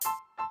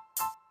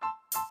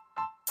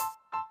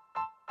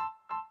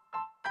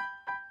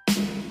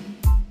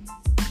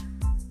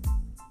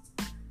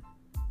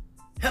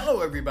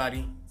Hello,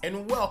 everybody,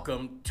 and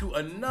welcome to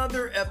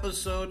another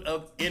episode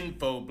of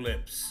Info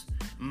Blips.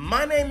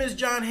 My name is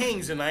John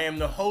Haynes, and I am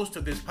the host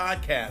of this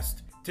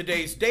podcast.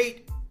 Today's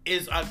date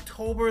is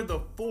October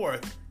the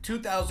 4th,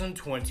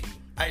 2020.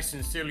 I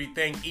sincerely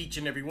thank each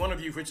and every one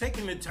of you for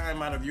taking the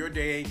time out of your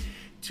day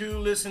to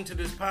listen to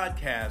this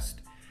podcast.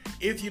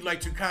 If you'd like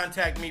to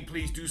contact me,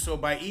 please do so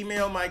by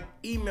email. My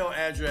email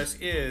address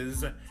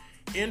is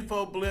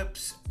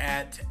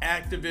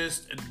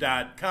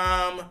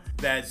infoblips@activist.com.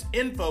 That's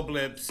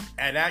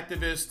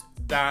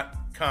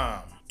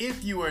infoblips@activist.com.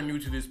 If you are new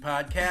to this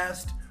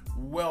podcast,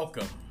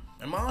 welcome.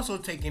 I'm also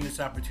taking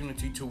this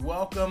opportunity to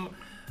welcome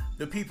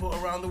the people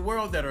around the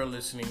world that are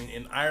listening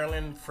in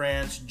Ireland,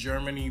 France,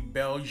 Germany,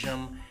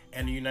 Belgium,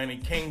 and the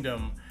United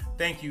Kingdom.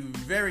 Thank you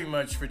very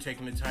much for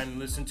taking the time to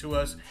listen to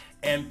us,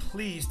 and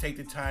please take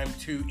the time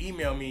to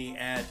email me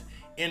at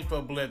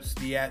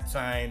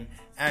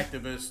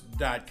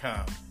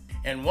infoblips@activist.com.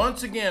 And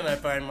once again, I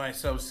find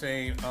myself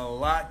saying a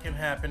lot can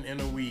happen in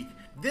a week.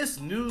 This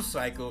news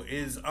cycle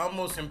is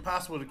almost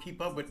impossible to keep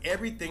up with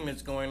everything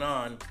that's going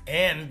on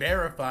and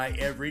verify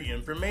every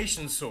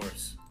information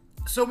source.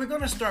 So we're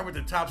going to start with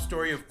the top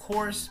story, of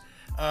course.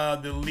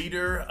 The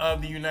leader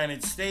of the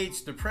United States,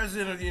 the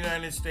President of the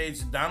United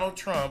States, Donald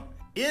Trump,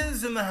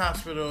 is in the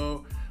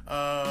hospital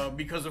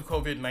because of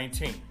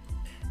COVID-19.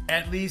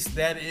 At least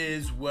that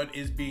is what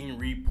is being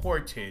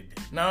reported.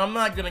 Now, I'm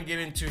not going to get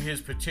into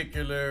his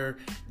particular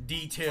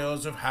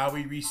details of how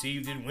he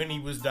received it, when he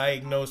was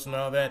diagnosed and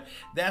all that.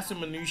 That's a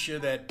minutia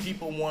that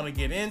people want to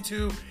get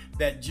into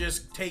that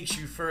just takes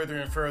you further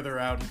and further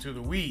out into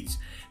the weeds.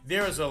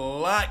 There is a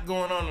lot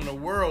going on in the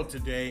world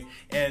today,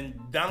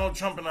 and Donald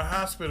Trump in the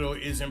hospital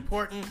is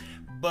important,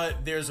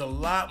 but there's a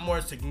lot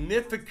more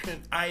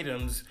significant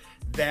items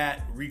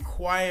that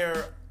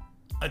require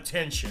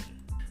attention.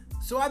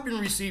 So I've been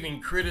receiving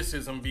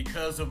criticism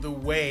because of the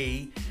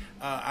way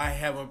I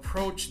have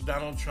approached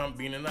Donald Trump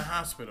being in the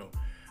hospital.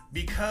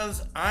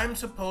 Because I'm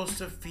supposed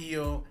to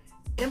feel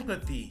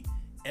empathy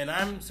and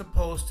I'm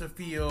supposed to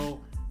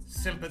feel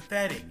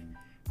sympathetic.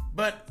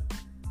 But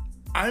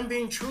I'm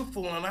being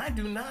truthful and I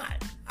do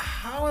not.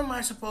 How am I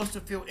supposed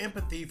to feel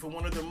empathy for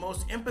one of the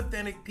most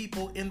empathetic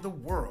people in the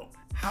world?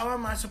 How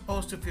am I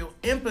supposed to feel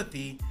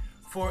empathy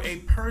for a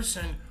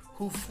person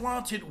who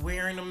flaunted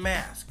wearing a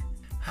mask?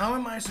 How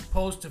am I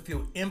supposed to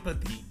feel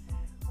empathy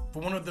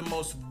for one of the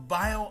most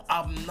vile,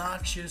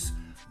 obnoxious,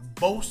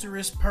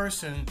 boisterous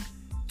person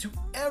to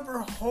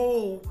ever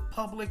hold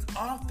public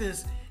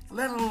office,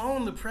 let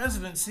alone the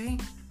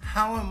presidency?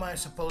 How am I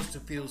supposed to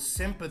feel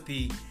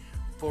sympathy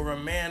for a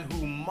man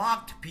who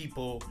mocked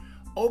people,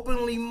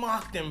 openly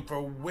mocked them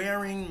for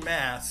wearing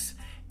masks,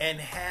 and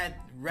had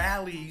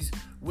rallies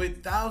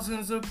with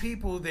thousands of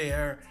people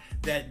there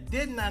that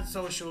did not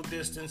social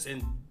distance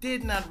and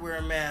did not wear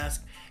a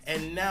mask,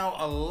 and now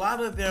a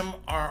lot of them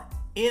are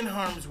in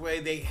harm's way.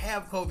 They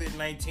have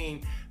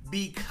COVID-19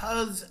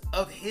 because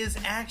of his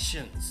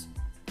actions.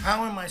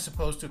 How am I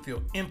supposed to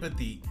feel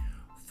empathy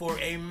for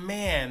a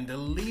man, the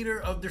leader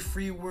of the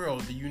free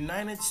world, the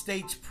United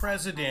States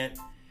president,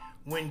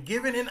 when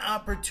given an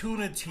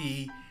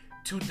opportunity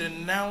to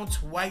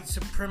denounce white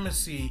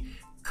supremacy,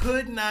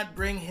 could not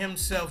bring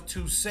himself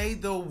to say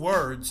the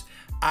words,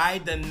 "I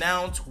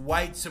denounce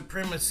white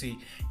supremacy"?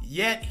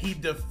 Yet he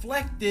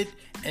deflected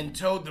and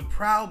told the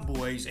Proud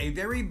Boys, a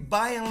very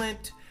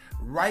violent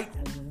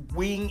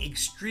right-wing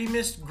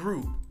extremist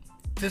group,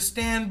 to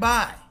stand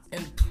by.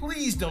 And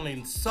please don't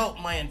insult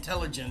my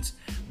intelligence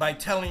by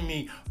telling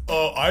me,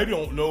 I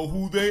don't know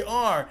who they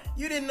are.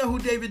 You didn't know who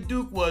David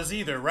Duke was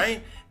either,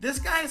 right? This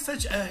guy is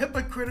such a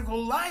hypocritical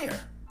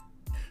liar.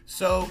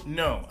 So,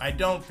 no, I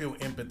don't feel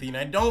empathy and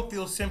I don't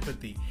feel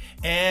sympathy.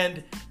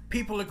 And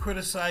people are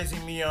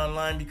criticizing me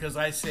online because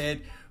I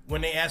said,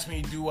 when they asked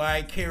me, do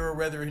I care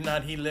whether or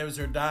not he lives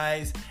or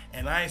dies?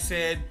 And I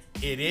said,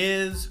 it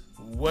is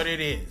what it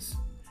is.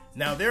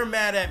 Now, they're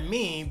mad at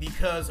me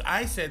because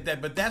I said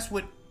that, but that's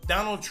what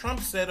Donald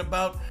Trump said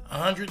about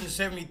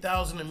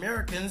 170,000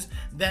 Americans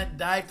that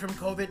died from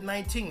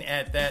COVID-19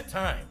 at that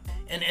time.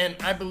 And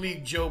I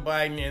believe Joe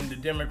Biden and the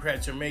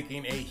Democrats are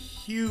making a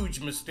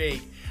huge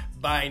mistake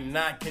by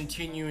not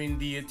continuing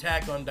the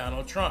attack on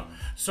Donald Trump.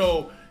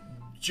 So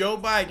Joe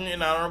Biden,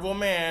 an honorable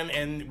man,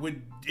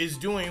 is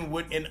doing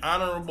what in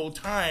honorable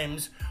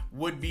times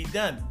would be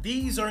done.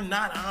 These are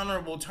not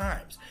honorable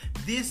times.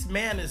 This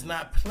man is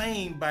not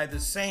playing by the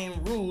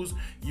same rules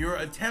you're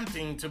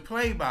attempting to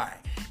play by.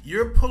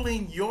 You're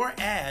pulling your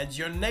ads,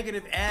 your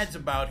negative ads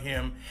about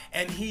him,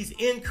 and he's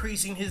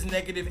increasing his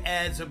negative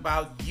ads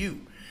about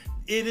you.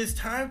 It is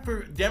time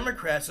for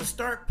Democrats to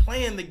start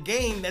playing the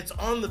game that's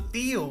on the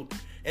field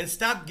and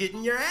stop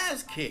getting your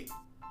ass kicked.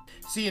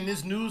 See, in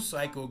this news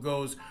cycle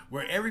goes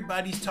where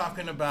everybody's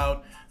talking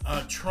about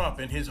Trump,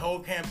 and his whole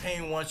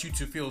campaign wants you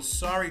to feel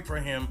sorry for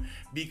him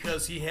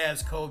because he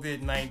has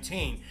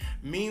COVID-19.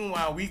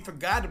 Meanwhile, we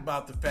forgot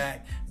about the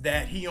fact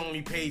that he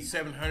only paid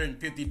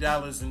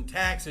 $750 in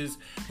taxes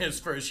his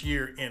first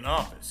year in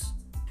office.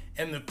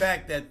 And the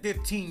fact that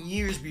 15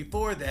 years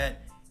before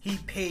that, he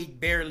paid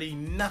barely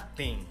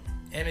nothing.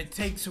 And it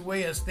takes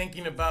away us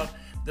thinking about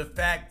the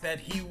fact that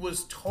he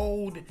was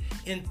told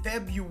in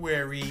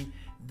February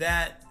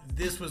that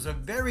this was a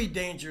very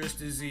dangerous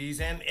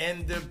disease,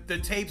 and the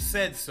tape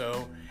said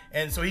so.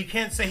 And so he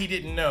can't say he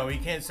didn't know. He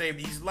can't say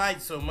he's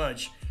lied so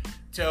much.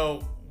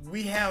 So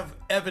we have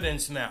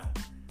evidence now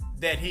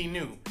that he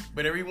knew.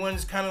 But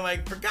everyone's kind of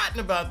like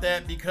forgotten about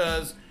that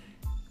because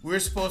we're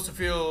supposed to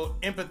feel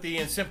empathy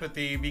and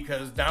sympathy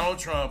because Donald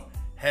Trump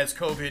has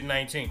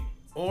COVID-19.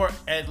 Or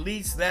at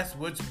least that's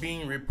what's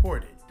being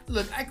reported.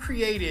 Look, I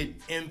created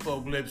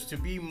InfoBlips to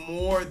be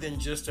more than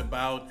just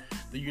about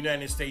the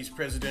United States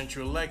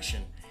presidential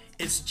election.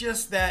 It's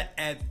just that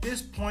at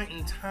this point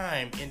in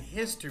time in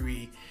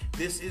history,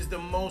 this is the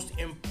most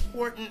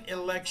important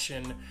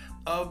election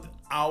of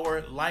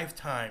our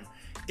lifetime.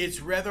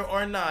 It's whether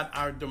or not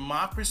our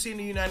democracy in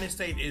the United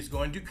States is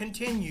going to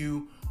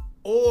continue,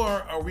 or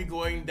are we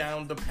going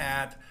down the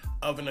path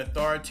of an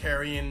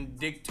authoritarian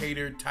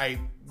dictator type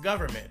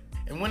government.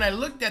 And when I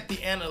looked at the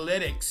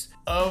analytics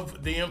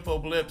of the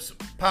InfoBlips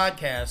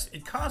podcast,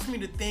 it caused me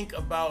to think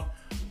about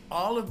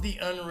all of the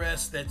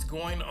unrest that's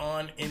going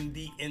on in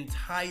the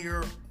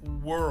entire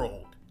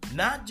world,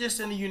 not just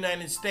in the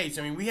United States.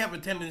 I mean, we have a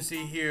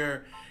tendency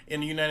here in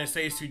the United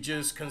States to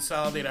just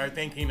consolidate our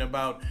thinking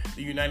about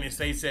the United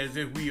States as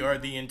if we are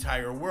the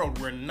entire world.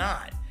 We're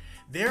not.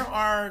 There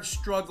are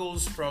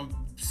struggles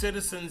from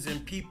citizens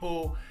and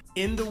people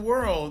in the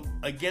world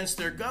against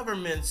their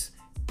governments,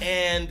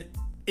 and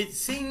it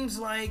seems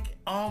like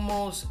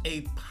almost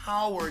a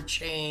power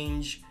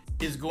change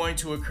is going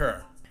to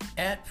occur.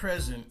 At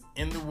present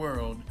in the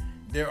world,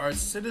 there are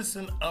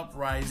citizen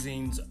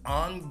uprisings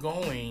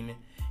ongoing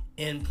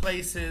in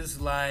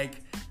places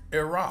like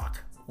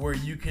Iraq, where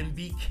you can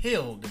be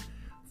killed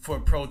for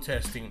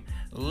protesting,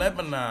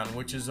 Lebanon,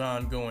 which is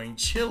ongoing,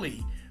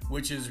 Chile,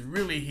 which is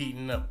really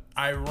heating up,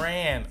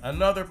 Iran,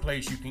 another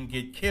place you can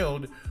get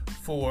killed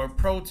for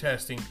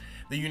protesting,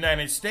 the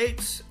United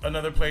States,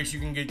 another place you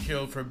can get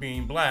killed for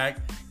being black,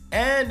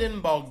 and in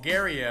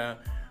Bulgaria,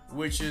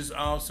 which is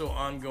also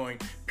ongoing.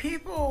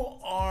 People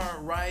are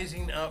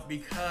rising up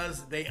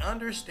because they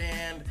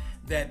understand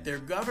that their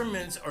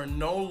governments are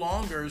no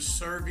longer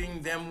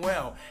serving them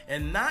well.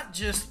 And not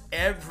just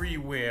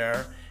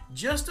everywhere,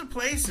 just the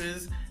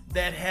places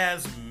that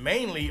has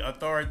mainly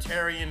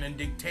authoritarian and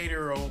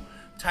dictatorial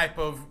type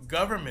of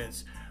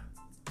governments.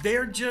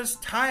 They're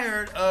just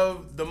tired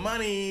of the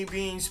money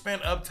being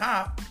spent up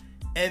top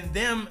and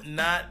them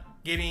not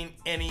getting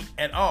any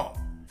at all.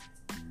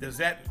 Does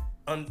that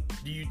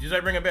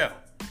ring a bell?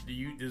 Do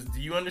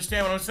you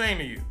understand what I'm saying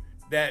to you?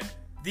 That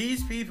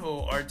these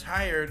people are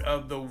tired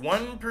of the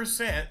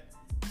 1%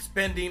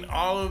 spending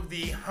all of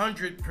the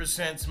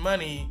 100%'s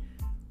money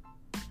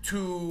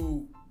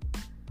to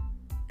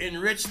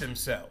enrich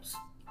themselves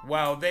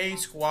while they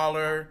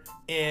squalor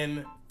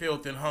in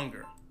filth and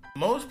hunger.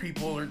 Most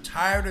people are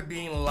tired of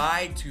being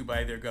lied to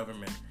by their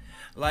government.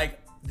 Like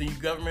the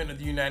government of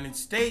the United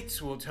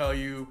States will tell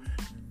you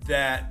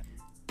that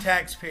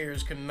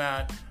taxpayers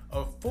cannot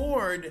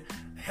afford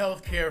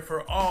health care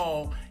for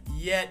all,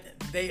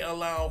 yet they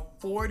allow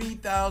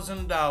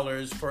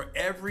 $40,000 for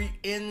every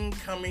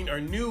incoming or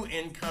new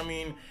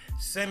incoming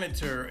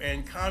senator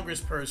and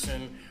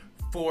congressperson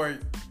for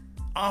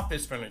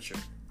office furniture.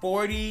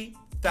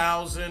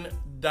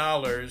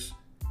 $40,000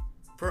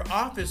 for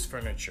office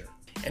furniture.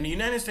 And the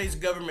United States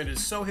government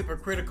is so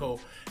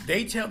hypocritical.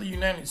 They tell the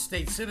United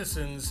States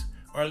citizens,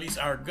 or at least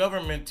our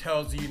government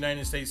tells the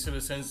United States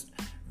citizens,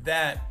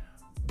 that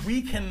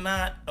we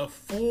cannot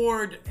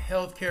afford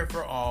health care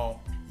for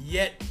all,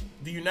 yet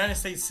the United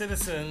States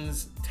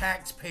citizens,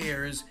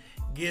 taxpayers,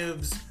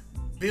 gives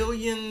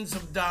billions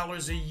of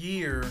dollars a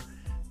year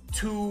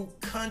to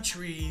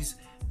countries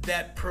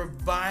that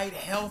provide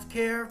health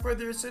care for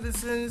their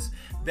citizens,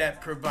 that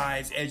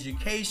provides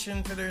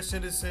education for their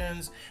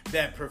citizens,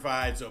 that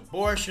provides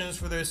abortions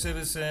for their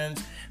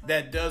citizens,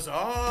 that does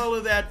all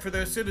of that for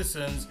their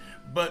citizens.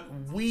 But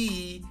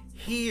we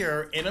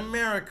here in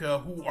America,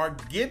 who are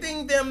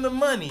giving them the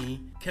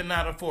money,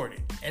 cannot afford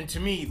it. And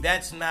to me,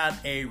 that's not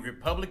a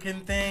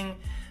Republican thing.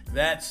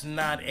 That's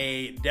not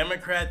a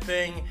Democrat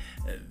thing.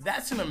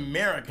 That's an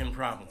American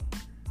problem.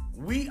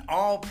 We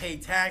all pay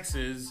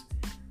taxes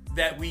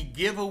that we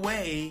give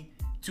away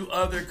to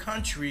other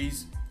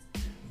countries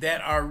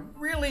that are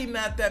really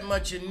not that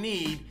much in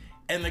need,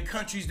 and the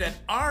countries that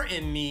are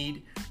in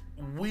need,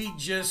 we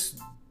just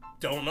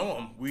don't know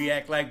them. We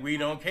act like we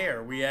don't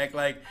care. We act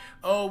like,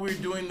 oh, we're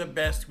doing the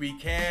best we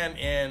can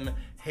in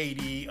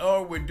Haiti.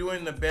 Oh, we're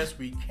doing the best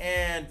we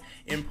can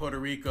in Puerto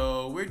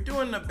Rico. We're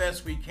doing the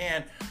best we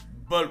can,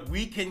 but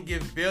we can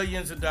give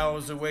billions of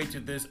dollars away to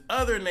this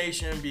other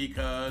nation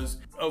because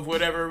of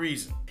whatever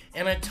reason.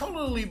 And I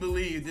totally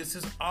believe this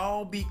is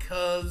all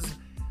because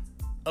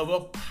of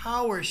a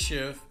power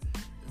shift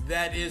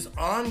that is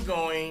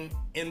ongoing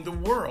in the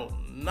world,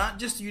 not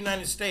just the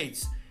United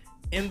States,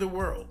 in the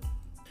world.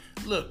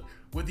 Look,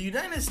 with the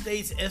United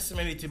States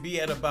estimated to be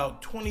at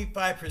about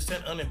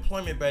 25%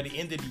 unemployment by the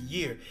end of the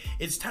year,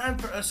 it's time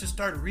for us to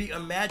start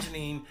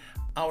reimagining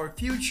our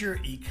future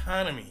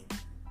economy.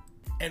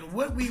 and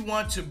what we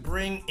want to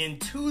bring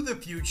into the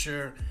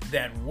future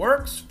that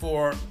works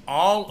for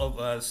all of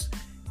us,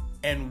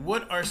 and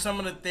what are some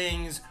of the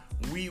things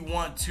we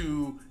want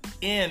to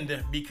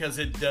end because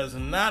it does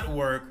not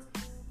work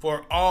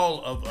for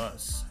all of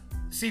us.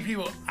 See,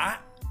 people,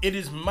 it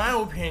is my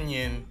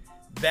opinion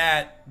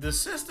that the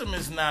system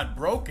is not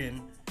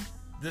broken.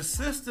 The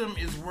system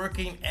is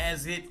working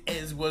as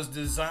was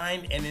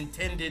designed and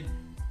intended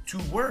to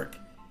work.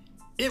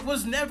 It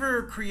was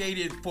never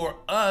created for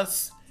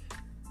us,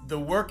 the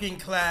working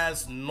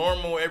class,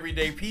 normal,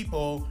 everyday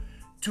people,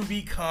 to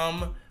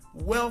become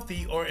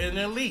wealthy or an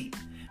elite.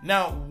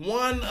 Now,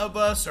 one of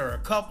us or a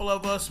couple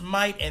of us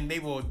might, and they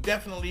will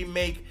definitely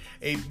make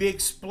a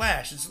big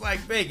splash. It's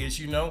like Vegas,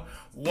 you know.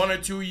 One or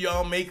two of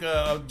y'all make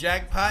a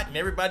jackpot and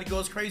everybody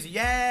goes crazy.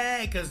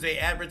 Yay! Because they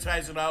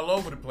advertise it all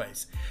over the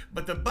place.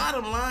 But the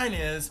bottom line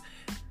is,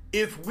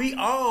 if we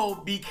all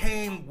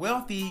became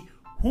wealthy,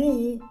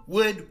 who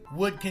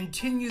would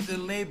continue the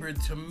labor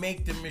to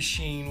make the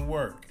machine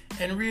work?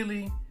 And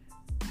really,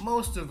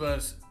 most of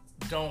us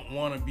don't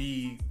want to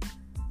be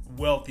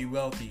wealthy.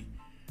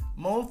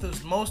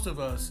 Most of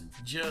us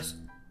just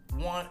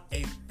want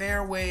a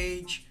fair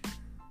wage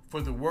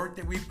for the work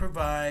that we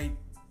provide,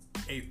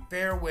 a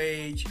fair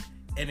wage,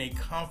 and a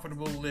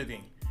comfortable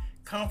living.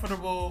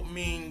 Comfortable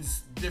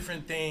means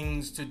different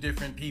things to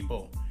different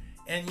people.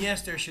 And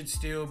yes, there should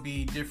still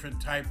be different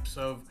types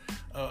of,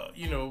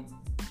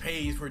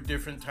 pays for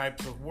different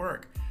types of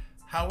work.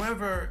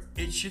 However,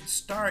 it should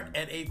start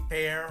at a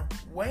fair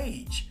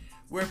wage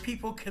where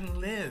people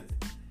can live.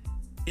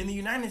 In the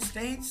United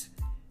States,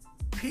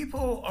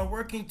 people are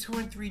working 2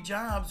 and 3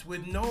 jobs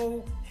with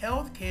no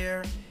health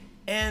care,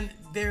 and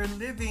they're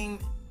living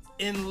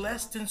in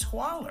less than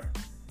squalor.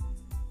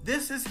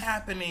 This is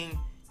happening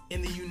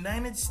in the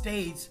United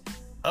States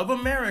of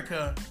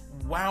America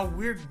while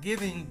we're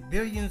giving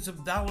billions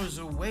of dollars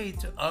away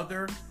to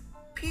other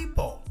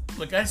people.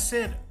 Look, I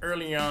said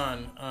early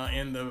on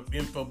in the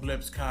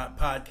InfoBlips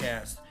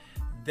podcast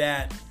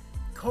that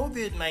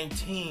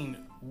COVID-19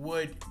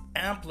 would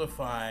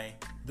amplify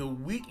the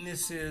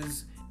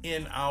weaknesses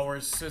in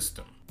our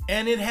system.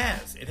 And it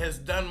has. It has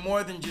done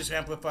more than just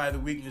amplify the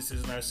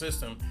weaknesses in our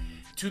system.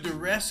 To the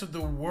rest of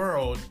the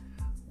world,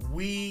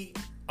 we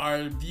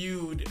are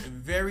viewed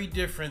very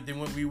different than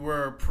what we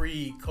were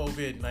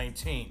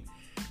pre-COVID-19.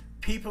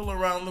 People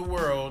around the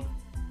world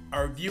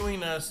are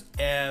viewing us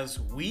as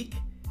weak.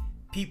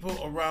 People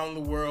around the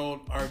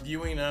world are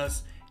viewing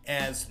us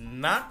as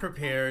not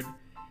prepared.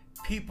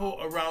 People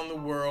around the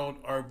world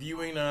are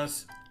viewing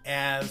us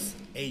as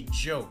a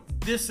joke.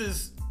 This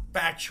is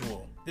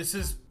factual. This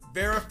is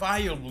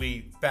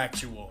verifiably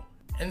factual.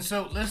 And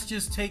so let's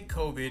just take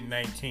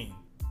COVID-19.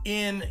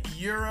 In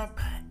Europe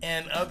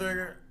and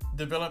other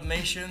developed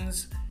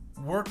nations,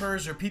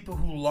 workers or people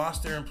who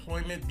lost their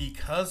employment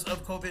because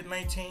of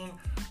COVID-19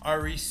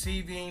 are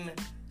receiving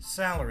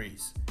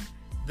salaries.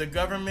 The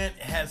government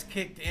has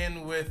kicked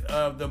in with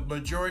the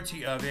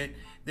majority of it.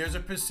 There's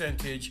a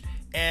percentage,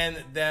 and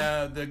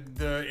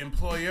the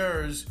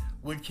employers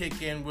would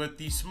kick in with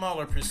the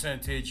smaller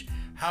percentage.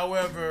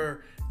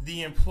 However,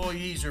 the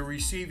employees are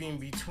receiving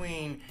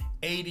between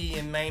 80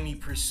 and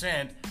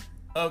 90%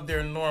 of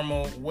their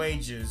normal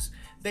wages.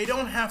 They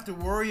don't have to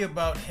worry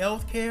about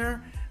health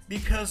care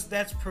because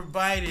that's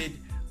provided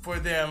for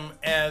them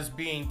as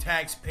being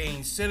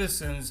tax-paying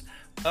citizens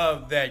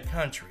of that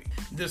country.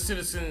 The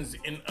citizens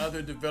in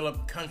other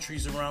developed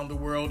countries around the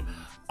world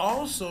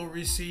also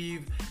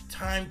receive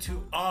time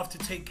off to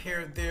take care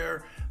of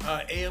their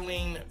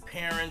ailing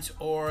parents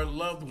or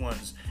loved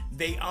ones.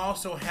 They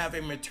also have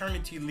a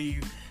maternity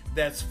leave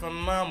that's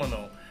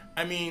phenomenal.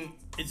 I mean,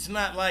 it's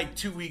not like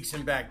 2 weeks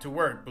and back to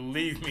work,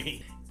 believe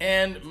me.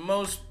 And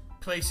most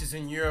places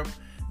in Europe,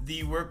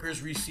 the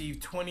workers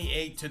receive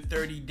 28 to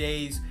 30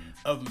 days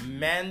of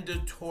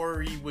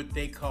mandatory, what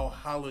they call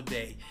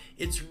holiday.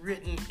 It's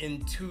written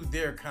into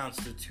their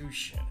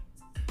constitution.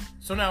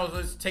 So now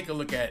let's take a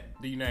look at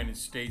the United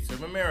States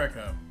of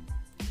America.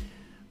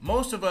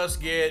 Most of us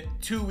get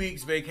 2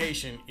 weeks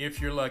vacation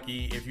if you're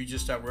lucky, if you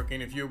just start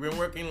working. If you've been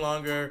working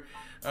longer,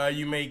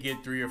 you may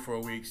get 3 or 4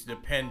 weeks,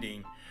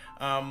 depending.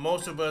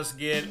 Most of us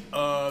get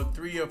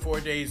 3 or 4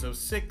 days of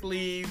sick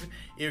leave.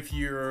 If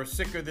you're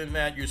sicker than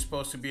that, you're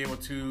supposed to be able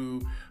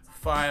to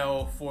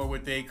file for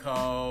what they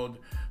called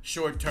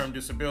short-term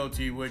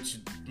disability, which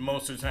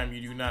most of the time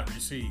you do not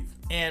receive.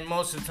 And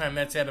most of the time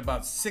that's at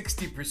about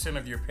 60%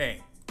 of your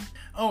pay.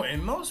 Oh,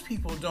 and most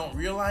people don't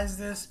realize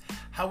this.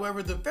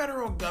 However, the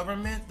federal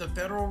government, the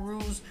federal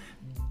rules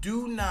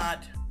do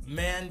not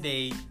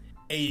mandate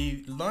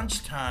a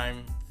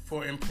lunchtime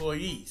for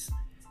employees.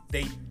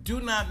 They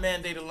do not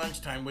mandate a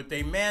lunchtime. What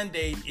they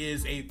mandate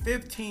is a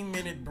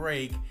 15-minute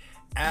break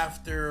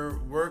after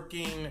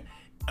working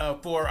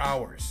 4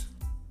 hours.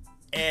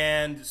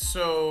 And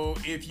so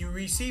if you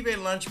receive a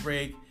lunch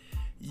break,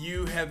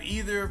 you have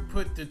either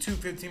put the two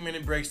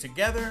 15-minute breaks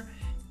together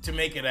to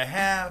make it a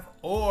half,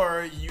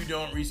 or you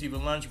don't receive a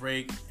lunch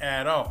break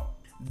at all.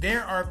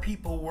 There are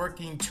people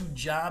working 2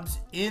 jobs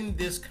in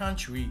this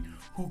country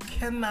who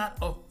cannot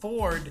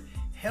afford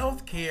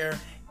health care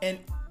And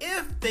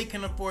if they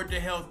can afford the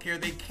health care,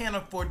 they can't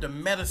afford the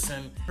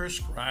medicine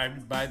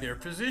prescribed by their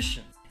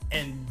physician.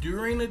 And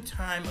during a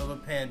time of a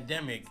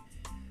pandemic,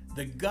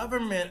 the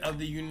government of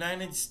the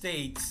United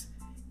States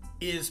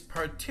is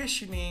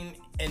petitioning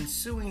and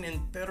suing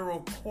in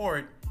federal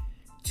court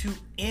to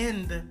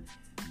end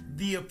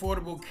the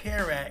Affordable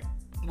Care Act,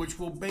 which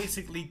will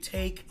basically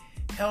take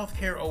health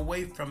care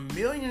away from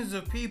millions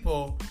of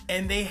people,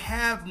 and they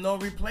have no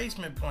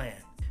replacement plan.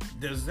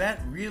 Does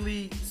that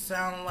really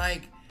sound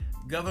like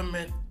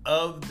government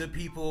of the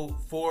people,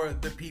 for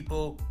the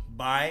people,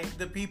 by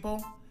the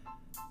people?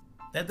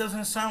 That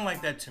doesn't sound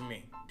like that to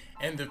me.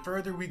 And the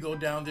further we go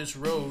down this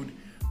road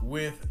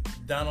with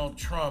Donald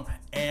Trump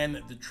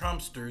and the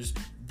Trumpsters,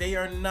 they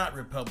are not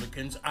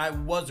Republicans. I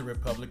was a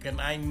Republican.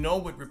 I know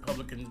what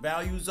Republicans'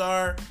 values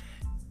are.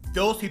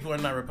 Those people are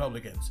not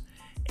Republicans.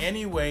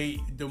 Anyway,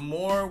 the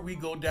more we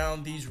go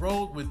down these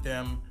roads with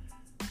them,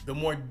 the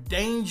more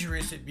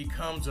dangerous it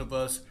becomes of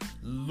us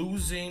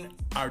losing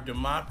our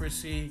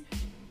democracy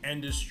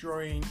and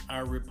destroying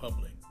our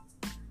republic.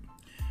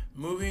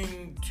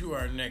 Moving to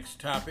our next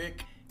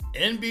topic,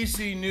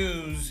 NBC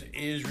News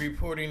is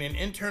reporting an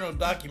internal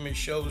document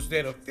shows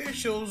that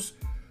officials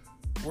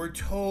were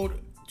told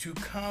to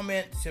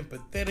comment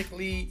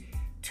sympathetically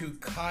to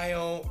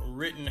Kyle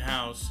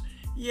Rittenhouse.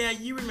 Yeah,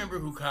 you remember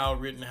who Kyle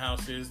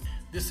Rittenhouse is.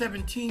 The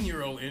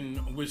 17-year-old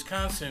in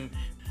Wisconsin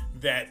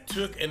that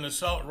took an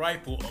assault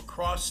rifle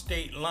across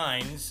state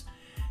lines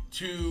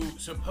to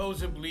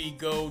supposedly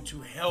go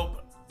to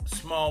help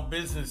small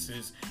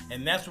businesses.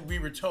 And that's what we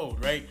were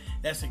told, right?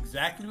 That's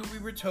exactly what we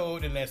were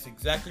told, and that's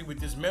exactly what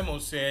this memo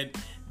said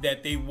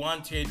that they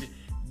wanted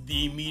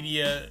the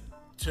media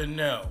to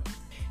know.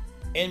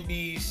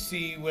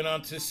 NBC went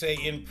on to say,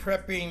 in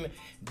prepping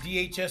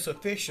DHS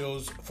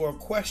officials for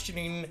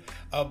questioning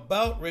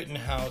about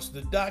Rittenhouse,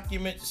 the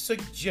document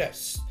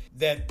suggests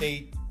that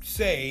they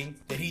say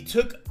that he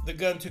took the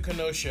gun to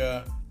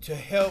Kenosha to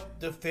help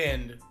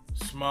defend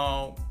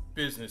small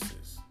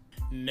businesses.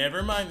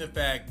 Never mind the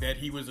fact that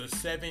he was a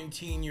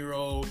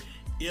 17-year-old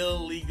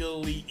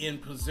illegally in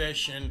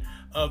possession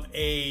of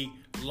a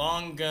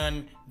long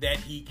gun that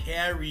he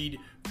carried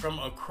from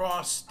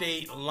across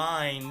state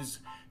lines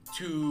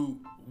to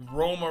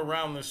roam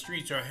around the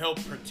streets or help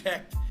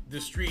protect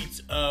the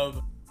streets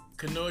of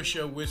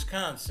Kenosha,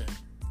 Wisconsin.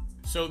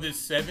 So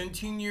this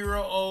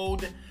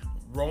 17-year-old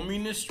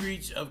roaming the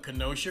streets of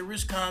Kenosha,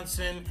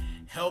 Wisconsin,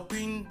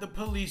 helping the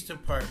police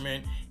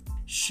department,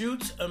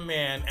 shoots a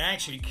man,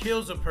 actually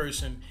kills a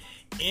person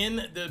in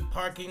the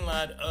parking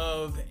lot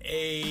of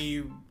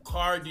a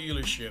car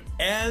dealership.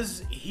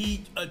 As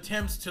he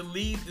attempts to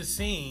leave the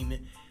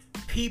scene,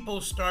 people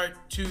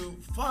start to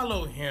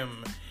follow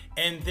him.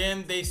 And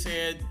then they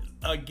said,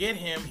 get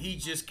him, he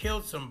just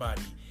killed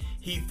somebody.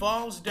 He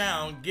falls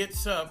down,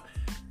 gets up,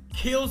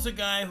 kills a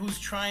guy who's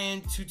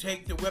trying to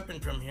take the weapon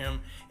from him,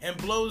 and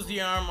blows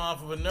the arm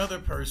off of another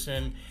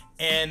person.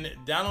 And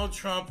Donald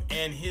Trump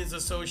and his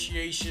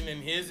association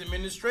and his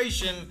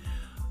administration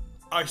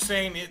are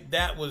saying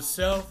that was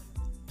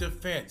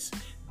self-defense.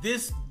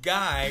 This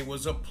guy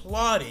was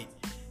applauded.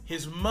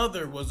 His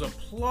mother was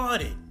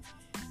applauded.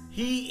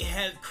 He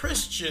had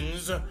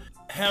Christians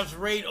have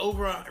raised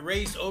over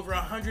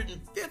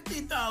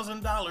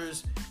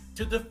 $150,000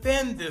 to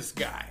defend this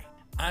guy.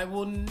 I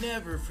will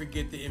never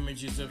forget the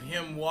images of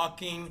him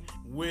walking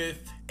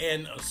with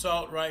an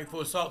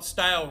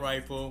assault-style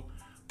rifle,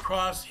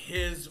 across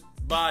his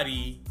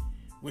body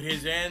with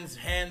his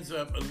hands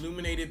up,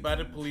 illuminated by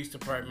the police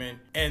department,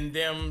 and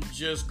them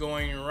just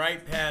going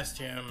right past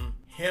him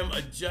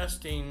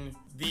adjusting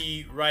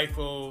the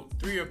rifle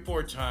 3 or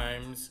 4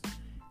 times,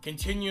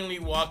 continually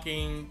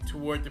walking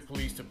toward the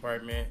police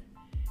department.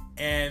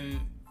 And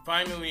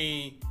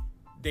finally,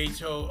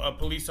 a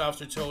police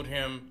officer told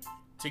him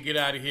to get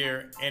out of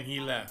here, and he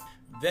left.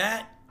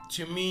 That,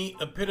 to me,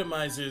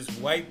 epitomizes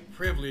white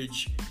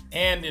privilege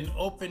and an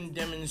open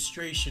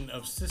demonstration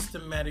of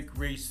systematic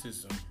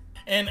racism.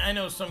 And I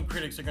know some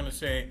critics are going to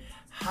say,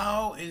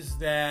 how is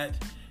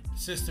that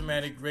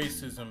systematic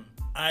racism?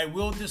 I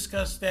will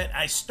discuss that.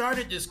 I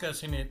started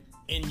discussing it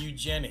in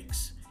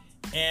eugenics,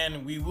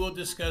 and we will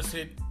discuss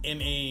it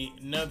in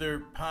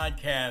another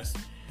podcast,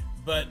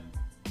 but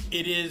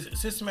it is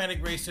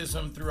systematic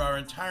racism through our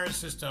entire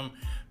system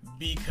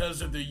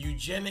because of the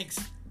eugenics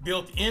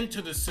built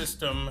into the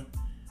system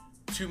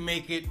to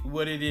make it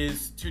what it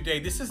is today.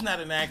 This is not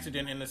an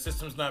accident, and the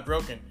system's not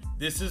broken.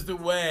 This is the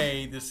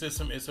way the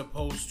system is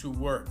supposed to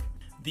work.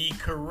 The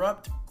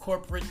corrupt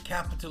corporate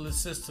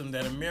capitalist system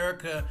that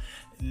America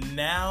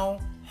now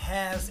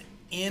has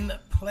in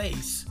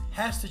place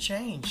has to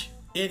change.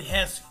 It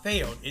has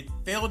failed. It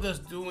failed us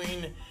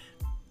during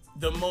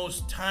the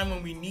most time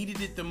when we needed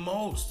it the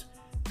most,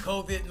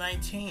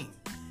 COVID-19.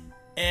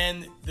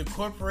 And the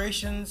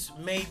corporations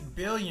made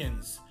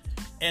billions,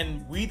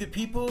 and we the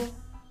people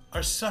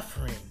are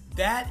suffering.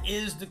 That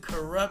is the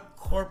corrupt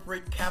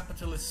corporate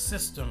capitalist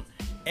system,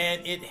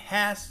 and it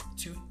has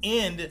to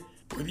end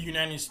for the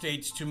United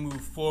States to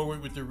move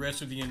forward with the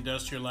rest of the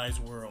industrialized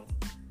world.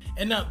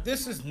 And now,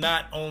 this is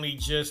not only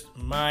just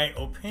my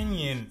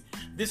opinion.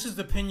 This is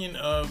the opinion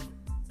of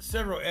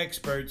several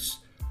experts,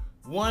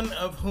 one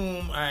of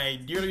whom I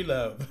dearly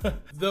love.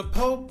 The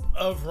Pope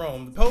of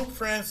Rome, Pope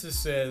Francis,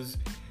 says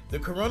the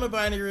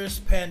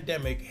coronavirus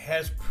pandemic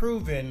has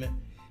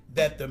proven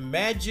that the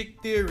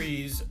magic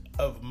theories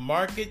of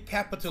market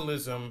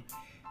capitalism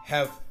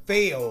have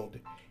failed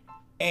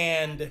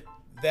and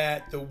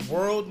that the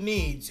world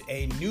needs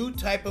a new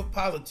type of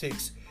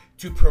politics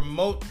to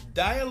promote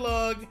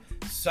dialogue,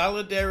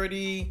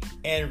 solidarity,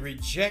 and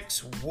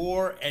rejects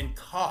war and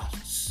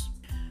costs.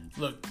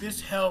 Look, this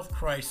health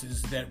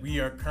crisis that we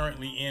are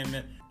currently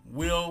in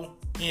will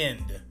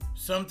end.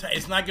 Sometimes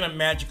it's not going to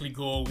magically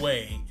go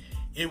away.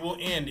 It will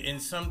end in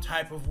some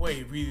type of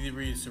way,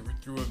 either it's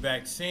through a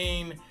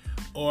vaccine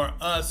or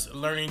us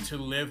learning to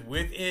live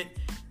with it.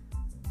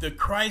 The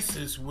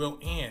crisis will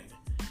end.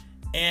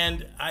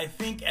 And I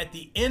think at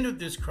the end of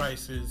this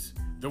crisis,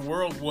 the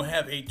world will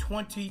have a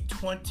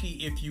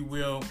 2020, if you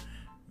will,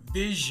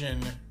 vision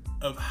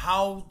of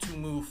how to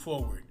move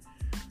forward.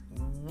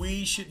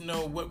 We should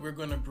know what we're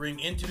going to bring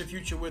into the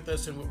future with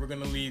us and what we're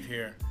going to leave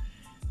here.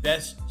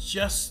 That's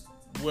just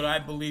what I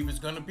believe is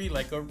going to be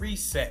like a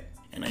reset.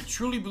 And I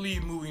truly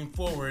believe moving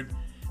forward,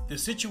 the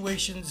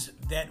situations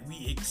that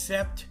we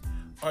accept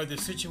are the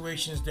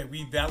situations that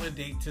we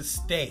validate to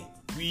stay.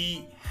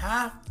 We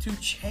have to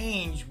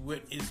change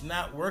what is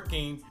not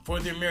working for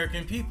the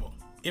American people.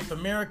 If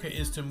America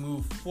is to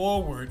move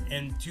forward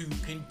and to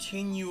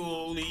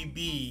continually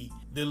be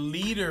the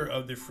leader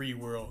of the free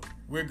world,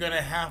 we're going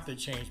to have to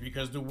change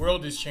because the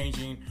world is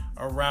changing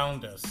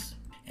around us.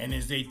 And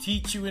as they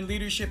teach you in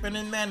leadership and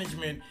in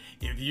management,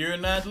 if you're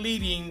not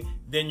leading,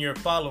 then you're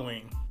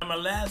following. My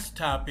last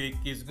topic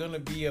is going to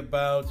be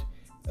about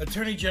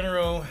Attorney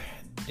General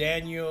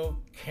Daniel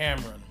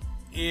Cameron.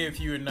 If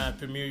you're not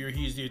familiar,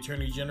 he's the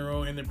Attorney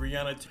General in the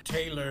Breonna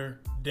Taylor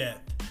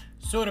death.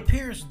 So it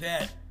appears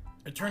that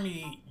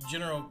Attorney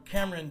General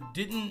Cameron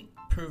didn't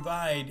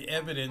provide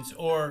evidence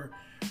or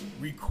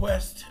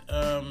request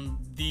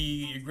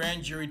the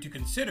grand jury to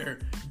consider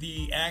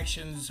the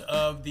actions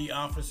of the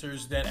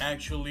officers that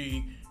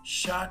actually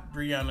shot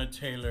Breonna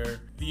Taylor.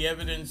 The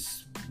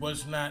evidence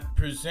was not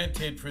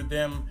presented for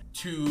them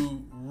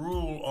to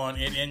rule on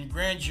it, and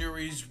grand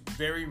juries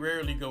very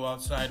rarely go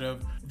outside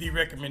of the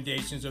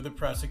recommendations of the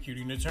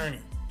prosecuting attorney.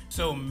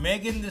 So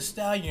Megan Thee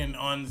Stallion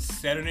on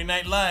Saturday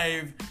Night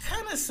Live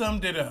kind of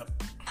summed it up.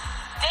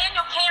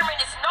 Daniel Cameron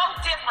is no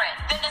different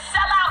than the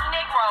sellout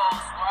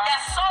Negroes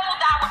that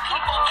sold our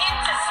people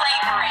into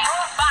slavery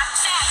by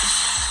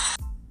theft.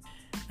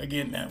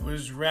 Again, that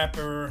was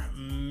rapper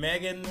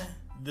Megan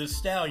Thee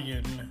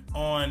Stallion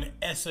on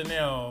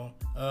SNL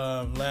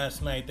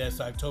last night.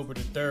 That's October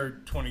the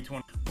 3rd,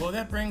 2020. Well,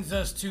 that brings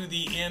us to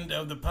the end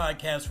of the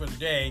podcast for the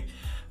day.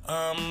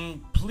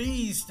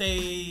 Please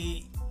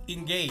stay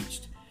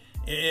engaged.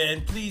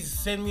 And please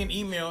send me an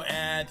email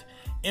at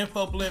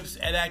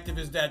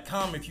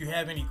infoblips@activist.com if you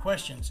have any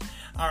questions.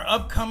 Our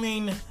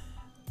upcoming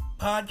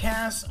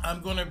podcast,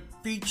 I'm going to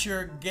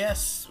feature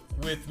guests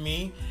with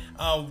me.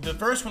 The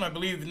first one, I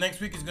believe,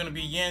 next week is going to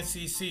be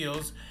Yancey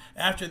Seals.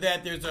 After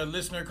that, there's a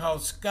listener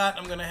called Scott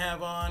I'm going to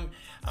have on.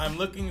 I'm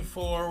looking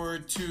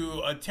forward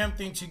to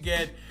attempting to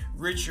get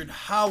Richard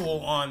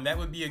Howell on. That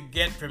would be a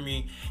get for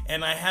me.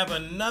 And I have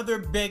another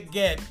big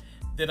get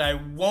that I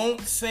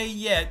won't say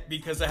yet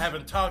because I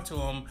haven't talked to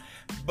him,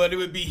 but it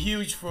would be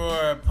huge for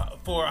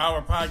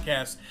our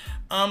podcast.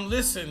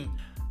 Listen,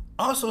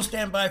 also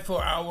stand by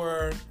for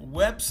our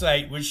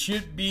website, which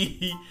should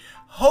be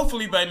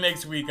hopefully by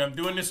next week. I'm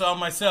doing this all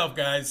myself,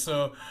 guys,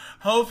 so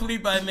hopefully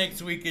by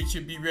next week it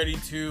should be ready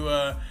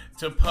to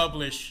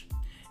publish.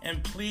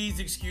 And please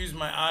excuse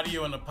my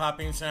audio and the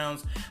popping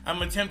sounds.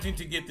 I'm attempting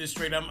to get this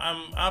straight.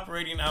 I'm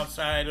operating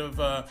outside of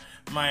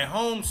my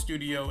home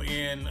studio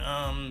in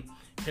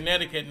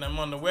Connecticut, and I'm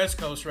on the West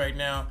Coast right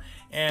now,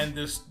 and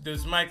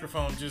this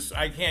microphone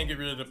I can't get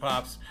rid of the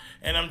pops,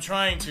 and I'm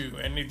trying to.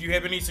 And if you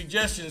have any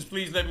suggestions,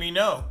 please let me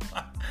know.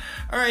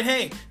 All right,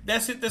 hey,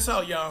 that's it. That's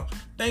all, y'all.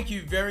 Thank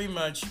you very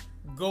much.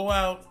 Go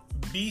out,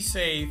 be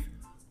safe,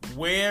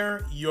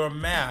 wear your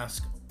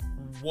mask,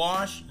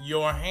 wash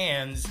your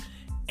hands,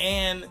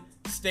 and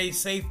stay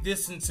safe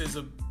distances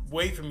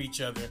away from each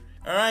other.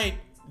 All right,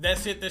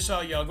 that's it. That's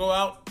all, y'all. Go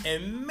out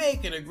and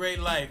make it a great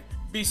life.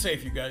 Be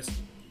safe, you guys.